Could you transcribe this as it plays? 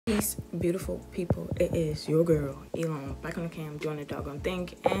Peace, beautiful people. It is your girl Elohm back on the cam doing the doggone thing,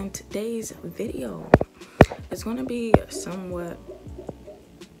 and today's video is gonna be somewhat,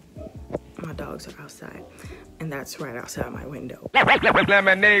 my dogs are outside, and that's right outside my window.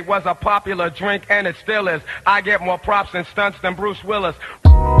 Lemonade was a popular drink and it still is. I get more props and stunts than Bruce Willis.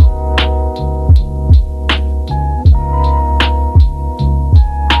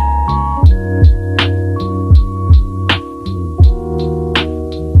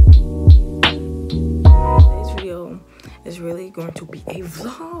 Is really going to be a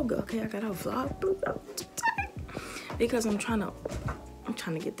vlog. Okay, I got a vlog today because I'm trying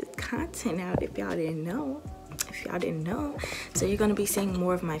to get this content out. If y'all didn't know, so you're gonna be seeing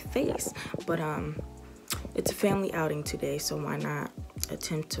more of my face. But it's a family outing today, so why not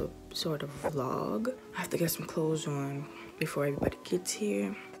attempt to sort of vlog. I have to get some clothes on before everybody gets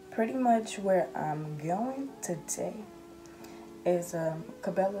here. Pretty much where I'm going today is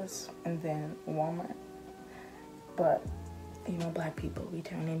Cabela's and then Walmart. But you know, black people, we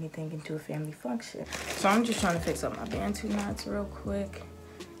turn anything into a family function. So I'm just trying to fix up my bantu knots real quick.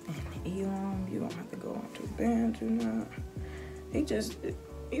 And Elohm, you don't have to go into bantu knot.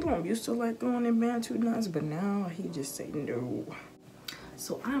 Elohm used to like going in bantu knots, but now he just say no.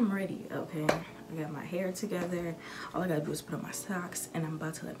 So I'm ready, okay? I got my hair together. All I gotta do is put on my socks, and I'm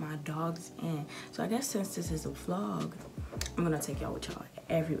about to let my dogs in. So I guess since this is a vlog, I'm gonna take y'all with y'all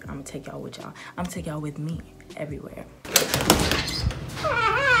everywhere. I'm gonna take y'all with me everywhere.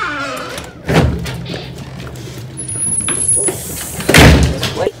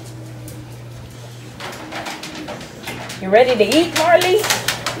 Wait. You ready to eat, Marley?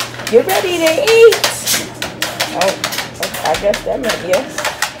 You ready to eat? Oh, I guess that meant yes.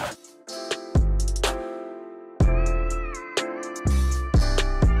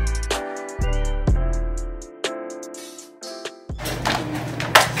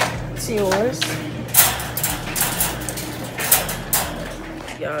 It's yours.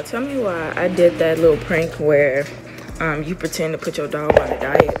 Y'all, tell me why I did that little prank where you pretend to put your dog on a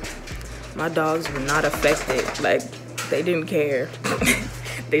diet. My dogs were not affected. Like, they didn't care.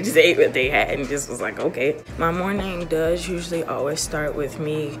 They just ate what they had and just was like, okay. My morning does usually always start with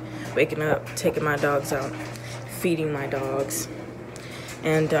me waking up, taking my dogs out, feeding my dogs.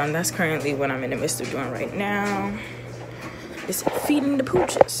 And that's currently what I'm in the midst of doing right now. Is feeding the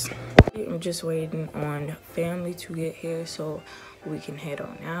pooches. I'm just waiting on family to get here so we can head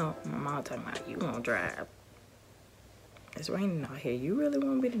on out. My mom talking about, you won't drive. It's raining out here. You really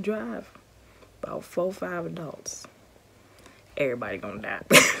want me to drive? About 4 or 5 adults. Everybody gonna die.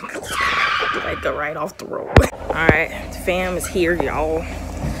 Like, go right off the road. Alright, the fam is here, y'all.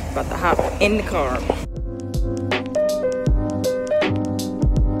 About to hop in the car.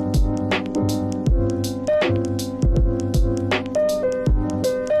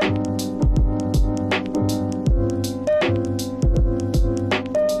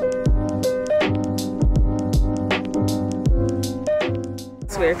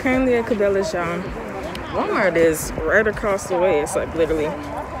 We're currently at Cabela's, y'all. Walmart is right across the way. It's like literally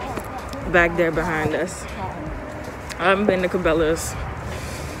back there behind us. I haven't been to Cabela's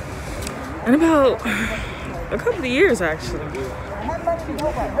in about a couple of years, actually.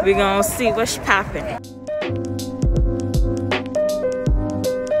 We're gonna see what's popping.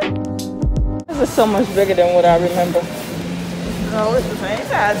 This is so much bigger than what I remember. No, it's the same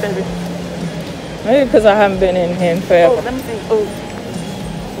size, baby. Maybe because I haven't been in here in forever. Oh, let me see. Oh.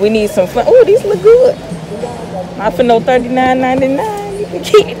 We need some fun. Oh, these look good. Not for no $39.99. You can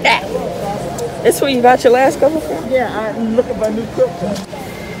keep that. That's where you got your last couple from? Yeah, I'm looking for a new cook.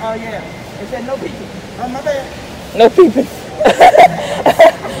 Oh, yeah. It said no peeking. Oh, my bad. No peeping.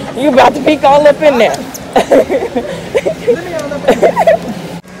 You about to peek all up in there.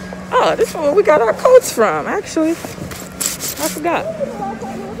 Oh, this is where we got our coats from, actually. I forgot.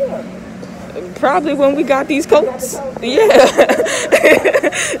 Probably when we got these coats. Yeah.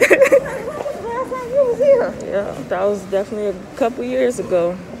 Yeah, that was definitely a couple years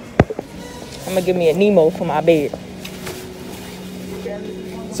ago. I'm gonna give me a Nemo for my bed.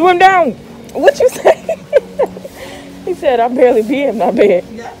 Swim down. What you say? He said I barely be in my bed.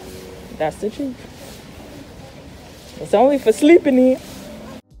 That's the truth. It's only for sleeping in.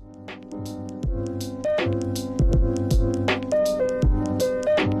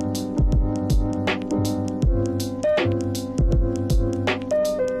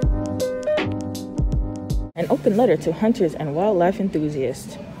 An open letter to hunters and wildlife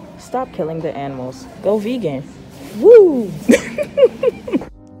enthusiasts. Stop killing the animals. Go vegan. Woo!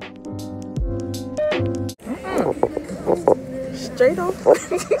 Straight off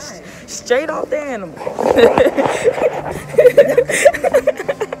the animal.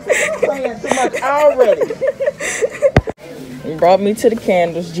 already. You brought me to the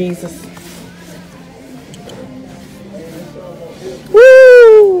candles, Jesus.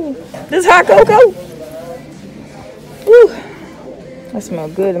 Woo! This hot cocoa. Woo! That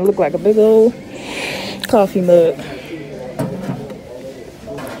smells good and look like a big old coffee mug.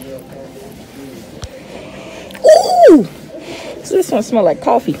 Ooh! So this one smells like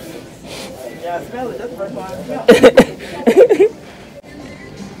coffee. Yeah, I smell it. That's the first one I smell.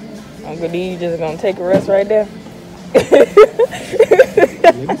 Uncle D, you just gonna take a rest right there?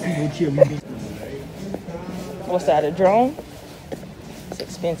 What's that, a drone? It's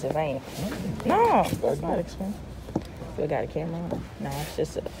expensive, ain't it? No, it's not expensive. Still got a camera on? No, it's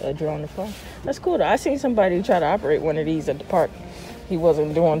just a drone to fly. That's cool though. I seen somebody try to operate one of these at the park. He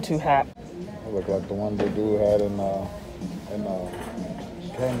wasn't doing too hot. It looked like the one the dude had in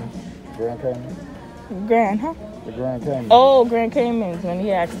Cayman, Grand Cayman. Grand, huh? The Grand Cayman. Oh, Grand Caymans, when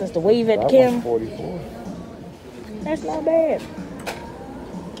he asked us to wave at the camera. That one's 44. That's not bad.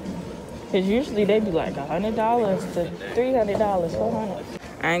 Cause usually they be like $100 to $300, $400.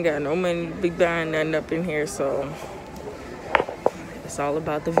 I ain't got no money to be buying nothing up in here, so it's all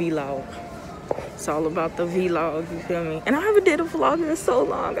about the vlog. It's all about the vlog, you feel me? And I haven't did a vlog in so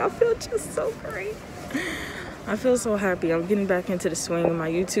long. I feel just so great. I feel so happy. I'm getting back into the swing of my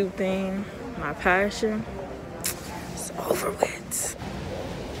YouTube thing, my passion. It's over with.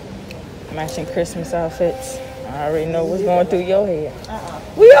 Matching Christmas outfits. I already know what's going through your head.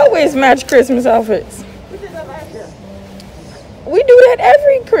 We always match Christmas outfits. We did that last year. We do that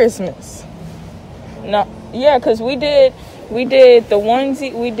every Christmas. No, yeah, because we did the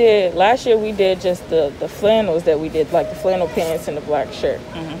onesie. We did last year. We did just the flannels that we did, like the flannel pants and the black shirt.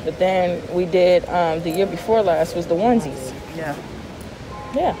 But then we did the year before last was the onesies. Yeah.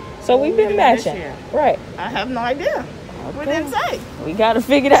 Yeah. So we've been matching. Year. Right. I have no idea. We didn't say. We got to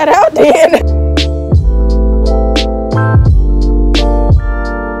figure that out then.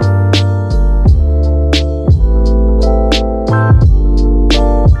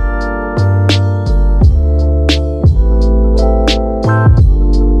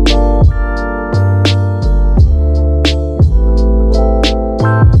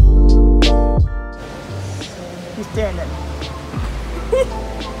 He's staring at me.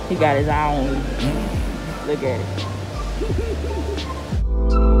 He got his eye on me. Look at it.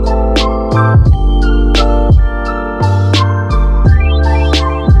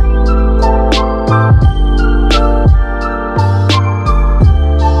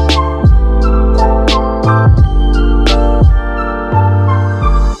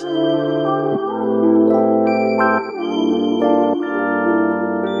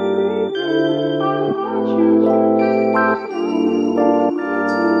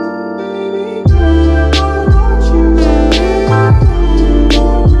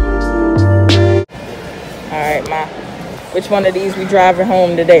 Which one of these we driving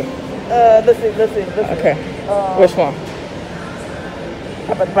home today? Let's see. Okay. Which one?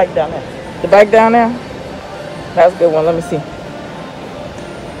 How about the bike down there? The bike down there? That's a good one. Let me see.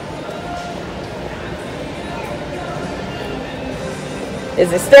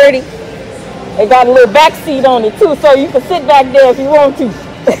 Is it sturdy? It got a little back seat on it too, so you can sit back there if you want to.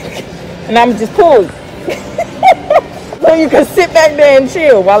 And I'm just pull you. So you can sit back there and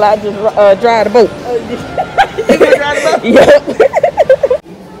chill while I just drive the boat. You gonna drive the boat? Yep.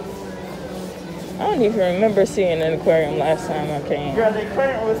 I don't even remember seeing an aquarium last time I came. Girl, the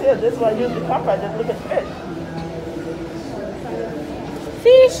aquarium was here. This is why I usually come by. Just look at the fish.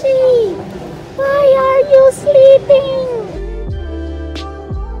 Fishy, why are you sleeping?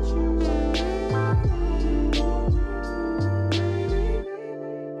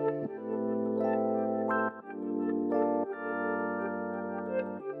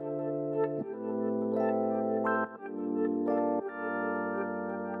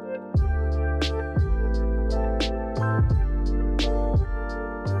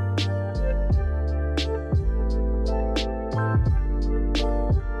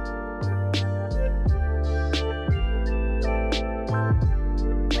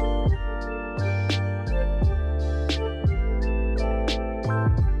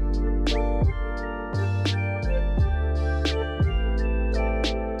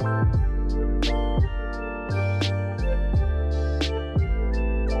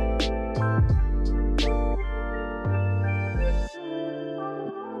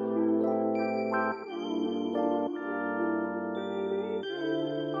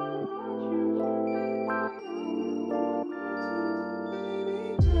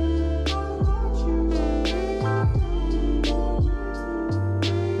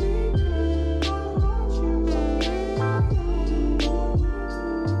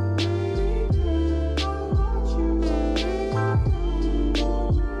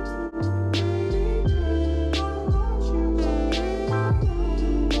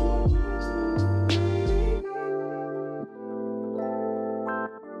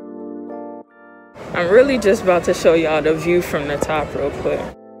 I'm really just about to show y'all the view from the top real quick.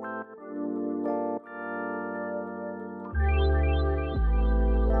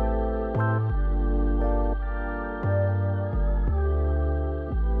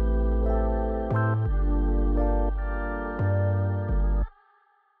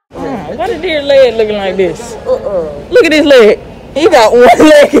 Why the deer leg looking like this? Look at his leg. He got one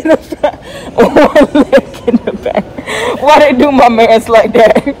leg in the front, one leg in the back. Why they do my man's like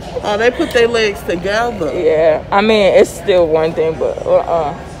that? Oh, they put their legs together. Yeah, I mean, it's still one thing, but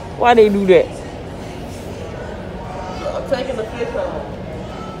why they do that? I'm taking the fish home.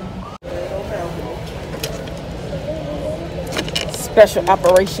 Special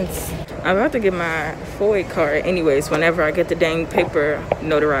operations. I'm about to get my FOIA card anyways whenever I get the dang paper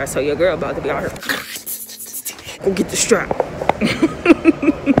notarized. So your girl about to be out here. Go get the strap.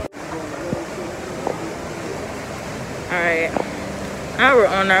 Alright. Now we're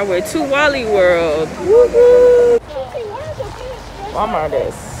on our way to Wally World. Woo-hoo. Walmart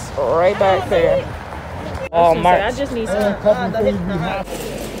is right back there. Walmart. I just need some. What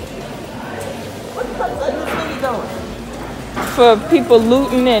the fuck is this city doing? For people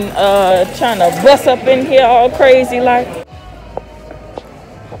looting and trying to bust up in here all crazy like.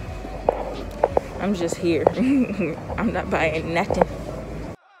 I'm just here. I'm not buying nothing.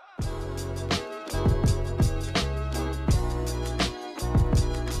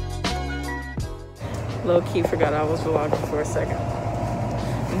 Low key forgot I was vlogging for a second.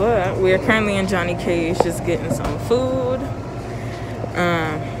 But we are currently in Johnny Cage just getting some food.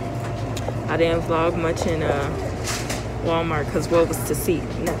 I didn't vlog much in Walmart because what was to see?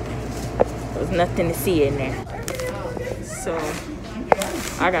 Nothing. There was nothing to see in there. So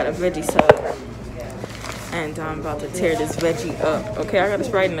I got a veggie sub and I'm about to tear this veggie up. Okay, I got a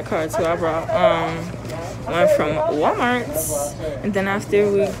Sprite in the car too. I brought one from Walmart's, and then after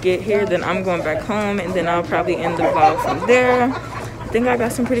we get here, then I'm going back home, and then I'll probably end the vlog from there. I think I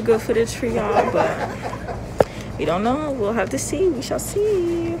got some pretty good footage for y'all, but we don't know. We'll have to see. We shall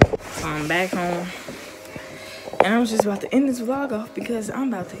see. So I'm back home. And I was just about to end this vlog off because I'm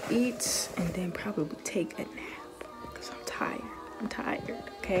about to eat and then probably take a nap because I'm tired. I'm tired,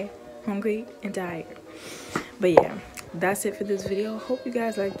 okay? Hungry and tired. But yeah, that's it for this video. Hope you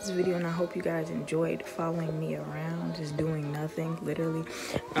guys liked this video and I hope you guys enjoyed following me around, just doing nothing, literally.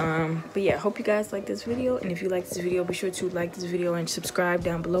 But yeah, hope you guys liked this video. And if you like this video, be sure to like this video and subscribe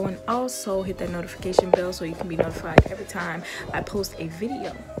down below. And also hit that notification bell so you can be notified every time I post a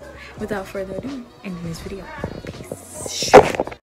video. Without further ado, ending this video. Peace.